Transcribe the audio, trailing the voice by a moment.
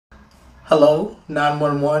Hello,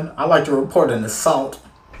 911. I'd like to report an assault.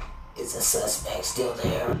 Is the suspect still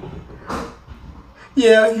there?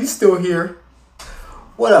 Yeah, he's still here.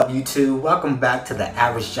 What up, YouTube? Welcome back to the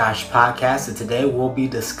Average Josh podcast, and today we'll be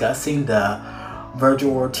discussing the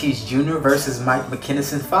Virgil Ortiz Jr. versus Michael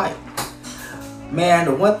Mckinson fight. Man,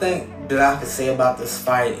 the one thing that I can say about this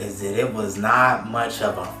fight is that it was not much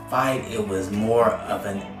of a fight. It was more of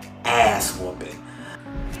an ass whooping.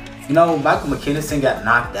 You know, Michael Mckinson got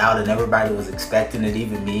knocked out and everybody was expecting it,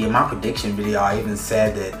 even me. In my prediction video, I even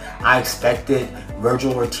said that I expected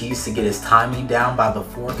Virgil Ortiz to get his timing down by the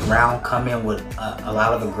fourth round, come in with a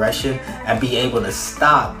lot of aggression, and be able to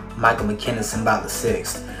stop Michael Mckinson by the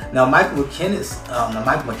sixth. Now, Michael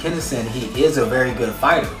Mckinson, he is a very good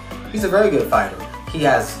fighter. He's a very good fighter. He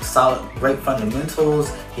has solid, great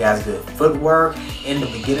fundamentals. He has good footwork. In the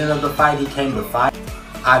beginning of the fight, he came to fight.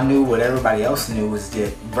 I knew what everybody else knew was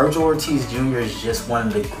that Virgil Ortiz Jr. is just one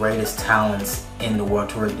of the greatest talents in the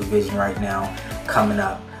welterweight division right now coming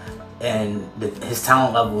up. And his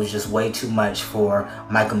talent level was just way too much for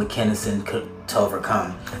Michael Mckinson to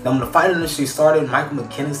overcome. Now when the fight initially started, Michael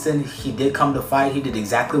Mckinson, he did come to fight. He did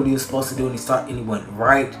exactly what he was supposed to do, and he went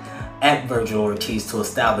right at Virgil Ortiz to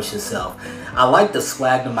establish himself. I like the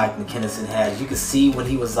swag that Michael Mckinson had. You could see when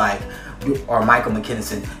he was like, or Michael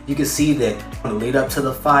Mckinson, you could see that in the lead up to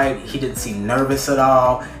the fight, he didn't seem nervous at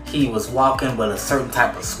all. He was walking with a certain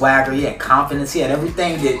type of swagger. He had confidence. He had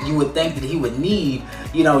everything that you would think that he would need,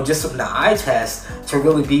 you know, just from the eye test to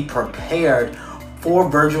really be prepared for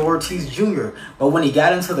Virgil Ortiz Jr. But when he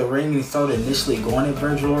got into the ring and he started initially going at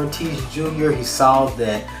Virgil Ortiz Jr., he saw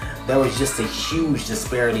that there was just a huge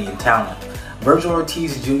disparity in talent. Virgil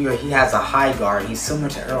Ortiz Jr., he has a high guard. He's similar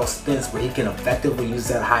to Errol Spence, where he can effectively use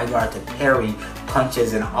that high guard to parry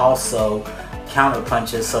punches and also counter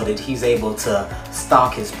punches so that he's able to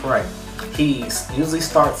stalk his prey. He usually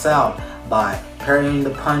starts out by parrying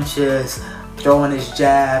the punches, throwing his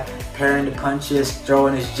jab, parrying the punches,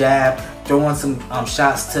 throwing his jab, throwing some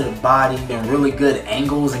shots to the body, getting really good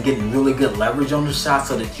angles and getting really good leverage on the shot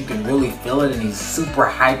so that you can really feel it. And he's super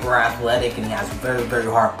hyper athletic and he has very, very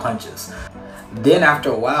hard punches. Then after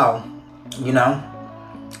a while, you know,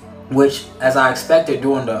 which as I expected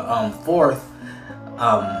during the fourth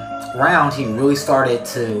round, he really started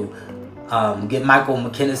to get Michael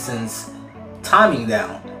Mckinson's timing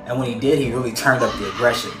down. And when he did, he really turned up the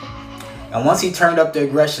aggression. And once he turned up the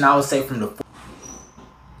aggression, I would say from the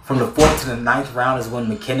fourth to the ninth round is when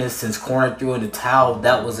Mckinson's corner threw in the towel.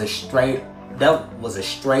 That was a straight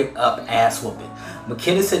up ass whooping.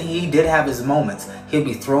 Mckinson, he did have his moments. He'd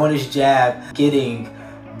be throwing his jab, getting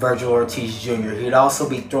Virgil Ortiz Jr. He'd also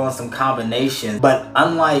be throwing some combinations. But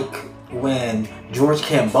unlike when George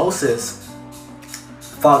Kambosos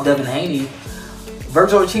fought Devin Haney,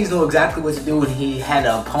 Virgil Ortiz knew exactly what to do when he had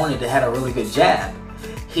an opponent that had a really good jab.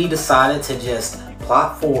 He decided to just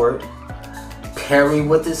plot forward, parry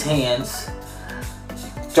with his hands,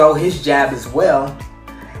 throw his jab as well,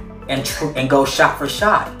 and go shot for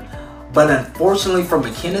shot. But unfortunately for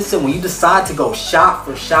Mckinson, when you decide to go shot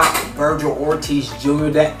for shot with Virgil Ortiz Jr.,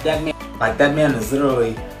 that man is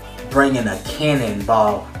literally bringing a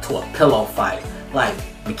cannonball to a pillow fight. Like,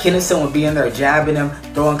 Mckinson would be in there jabbing him,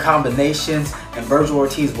 throwing combinations, and Virgil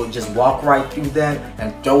Ortiz would just walk right through that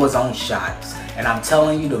and throw his own shots. And I'm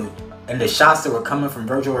telling you, the shots that were coming from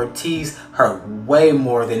Virgil Ortiz hurt way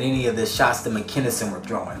more than any of the shots that Mckinson were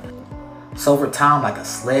throwing. So over time, like a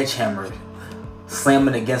sledgehammer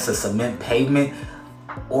slamming against a cement pavement,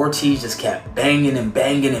 Ortiz just kept banging and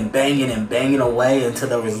banging and banging and banging away until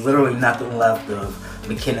there was literally nothing left of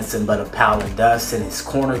Mckinson but a pile of dust. And his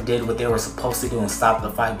corner did what they were supposed to do and stop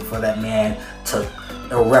the fight before that man took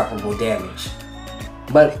irreparable damage.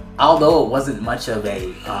 But although it wasn't much of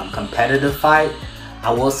a competitive fight, I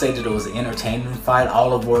will say that it was an entertaining fight.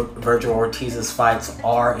 All of Virgil Ortiz's fights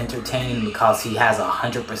are entertaining because he has a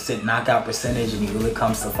 100% knockout percentage and he really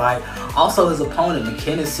comes to fight. Also, his opponent,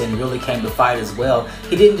 Mckinson, really came to fight as well.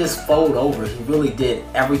 He didn't just fold over. He really did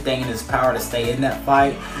everything in his power to stay in that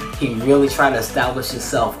fight. He really tried to establish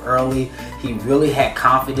himself early. He really had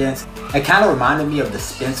confidence. It kind of reminded me of the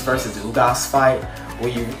Spence versus Ugas fight, where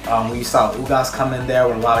you saw Ugas come in there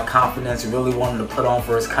with a lot of confidence, really wanting to put on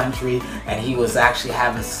for his country, and he was actually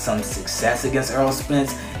having some success against Errol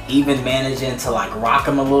Spence, even managing to like rock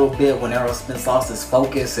him a little bit when Errol Spence lost his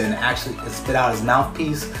focus and actually spit out his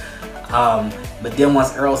mouthpiece. But then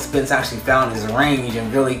once Errol Spence actually found his range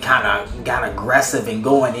and really kind of got aggressive and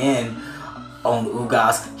going in on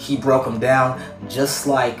Ugas, he broke him down just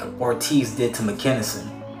like Ortiz did to Mckinson.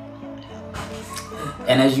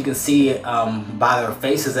 And as you can see by their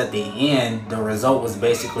faces at the end, the result was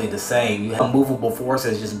basically the same. You have movable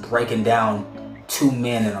forces just breaking down two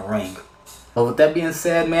men in a ring. But with that being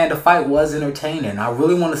said, man, the fight was entertaining. I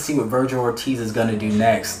really want to see what Virgil Ortiz is going to do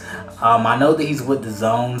next. I know that he's with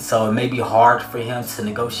DAZN, so it may be hard for him to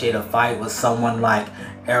negotiate a fight with someone like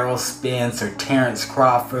Errol Spence or Terence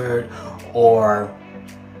Crawford or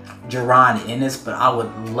Jaron Ennis, but I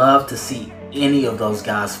would love to see any of those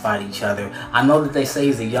guys fight each other. I know that they say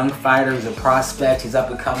he's a young fighter, he's a prospect, he's up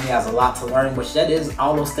and coming, he has a lot to learn, which that is,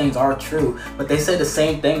 all those things are true. But they say the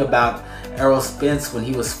same thing about Errol Spence when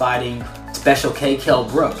he was fighting Special K Kell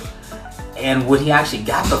Brook. And when he actually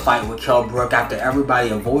got the fight with Kell Brook, after everybody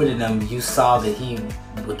avoided him, you saw that he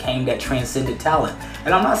became that transcendent talent.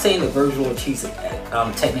 And I'm not saying that Virgil Ortiz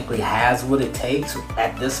technically has what it takes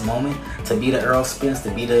at this moment to beat a Errol Spence,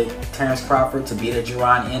 to beat a Terence Crawford, to beat a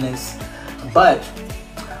Jaron Ennis, but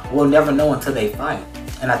we'll never know until they fight.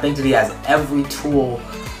 And I think that he has every tool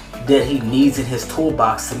that he needs in his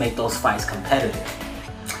toolbox to make those fights competitive.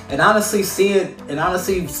 And honestly, seeing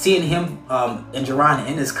him and Jaron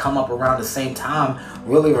Ennis come up around the same time,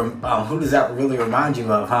 really, who does that really remind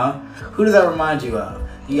you of, huh? Who does that remind you of?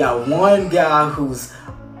 You got one guy who's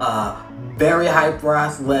very hyper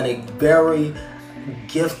athletic, very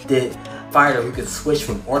gifted fighter who can switch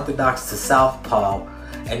from orthodox to southpaw,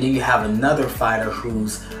 and then you have another fighter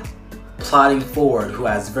who's plodding forward, who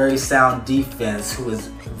has very sound defense, who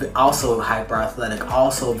is also hyper athletic,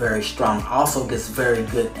 also very strong, also gets very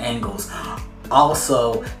good angles,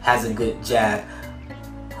 also has a good jab.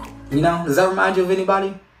 You know, does that remind you of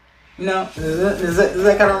anybody? You know, does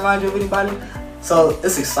that kind of remind you of anybody? So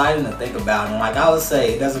it's exciting to think about. And like I would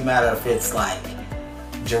say, it doesn't matter if it's like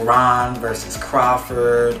Jaron versus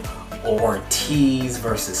Crawford, or Ortiz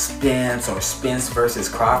versus Spence, or Spence versus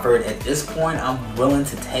Crawford. At this point, I'm willing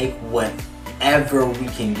to take whatever we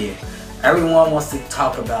can get. Everyone wants to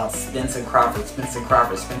talk about Spence and Crawford, Spence and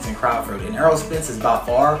Crawford, Spence and Crawford. And Errol Spence is by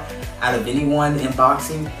far, out of anyone in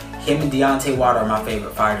boxing, him and Deontay Wilder are my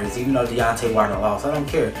favorite fighters, even though Deontay Wilder lost. I don't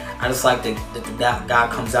care. I just like that guy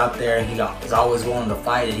comes out there and he is always willing to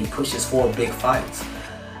fight and he pushes for big fights.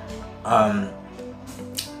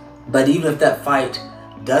 But even if that fight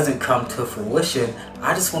doesn't come to fruition,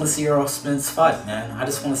 I just want to see Errol Spence fight, man. I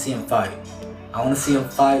just want to see him fight. I want to see him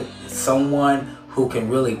fight someone who can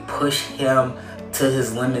really push him to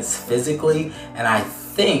his limits physically, and I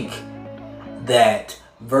think that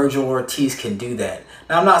Virgil Ortiz can do that.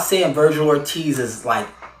 Now, I'm not saying Virgil Ortiz is like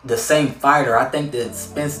the same fighter. I think that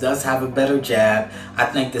Spence does have a better jab. I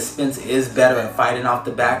think that Spence is better at fighting off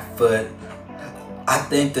the back foot. I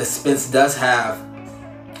think that Spence does have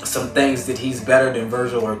some things that he's better than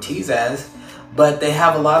Virgil Ortiz has, but they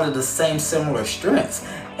have a lot of the same similar strengths.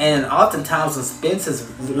 And oftentimes when Spence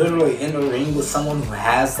is literally in the ring with someone who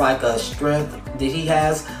has like a strength that he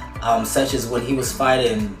has, such as when he was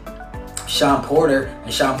fighting Sean Porter,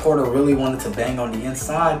 and Sean Porter really wanted to bang on the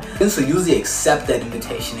inside, Spence will usually accept that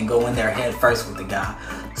invitation and go in there head first with the guy.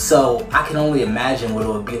 So I can only imagine what it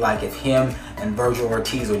would be like if him and Virgil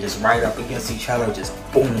Ortiz were just right up against each other, just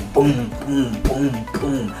boom, boom, boom, boom,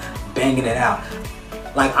 boom, banging it out.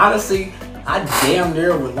 Like, honestly, I damn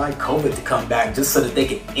near would like COVID to come back just so that they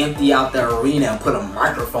could empty out their arena and put a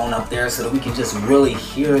microphone up there so that we can just really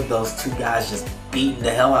hear those two guys just beating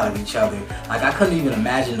the hell out of each other. Like, I couldn't even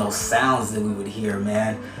imagine those sounds that we would hear,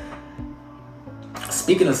 man.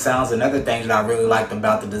 Speaking of sounds, another thing that I really liked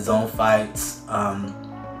about the DAZN fights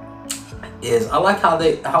is I like how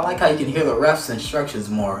you can hear the ref's instructions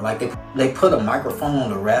more. Like they put a microphone on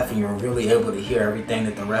the ref and you're really able to hear everything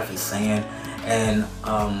that the ref is saying. And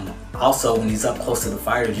also when he's up close to the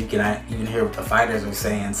fighters, you can even hear what the fighters are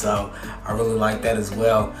saying. So I really like that as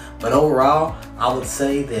well. But overall, I would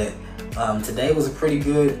say that today was a pretty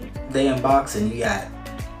good day in boxing. You got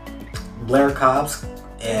Blair Cobbs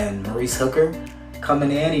and Maurice Hooker coming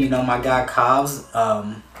in. And, you know, my guy Cobbs,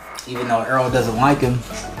 even though Errol doesn't like him,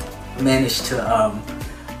 managed to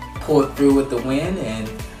pull it through with the win. And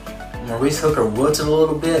Maurice Hooker wilted a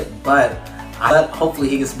little bit, but hopefully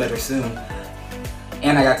he gets better soon.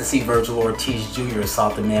 And I got to see Virgil Ortiz Jr.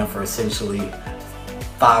 assault the man for essentially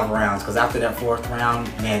 5 rounds, because after that 4th round,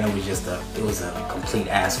 man, it was a complete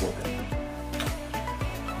ass whooping.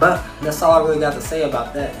 But that's all I really got to say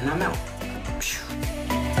about that, and I'm out.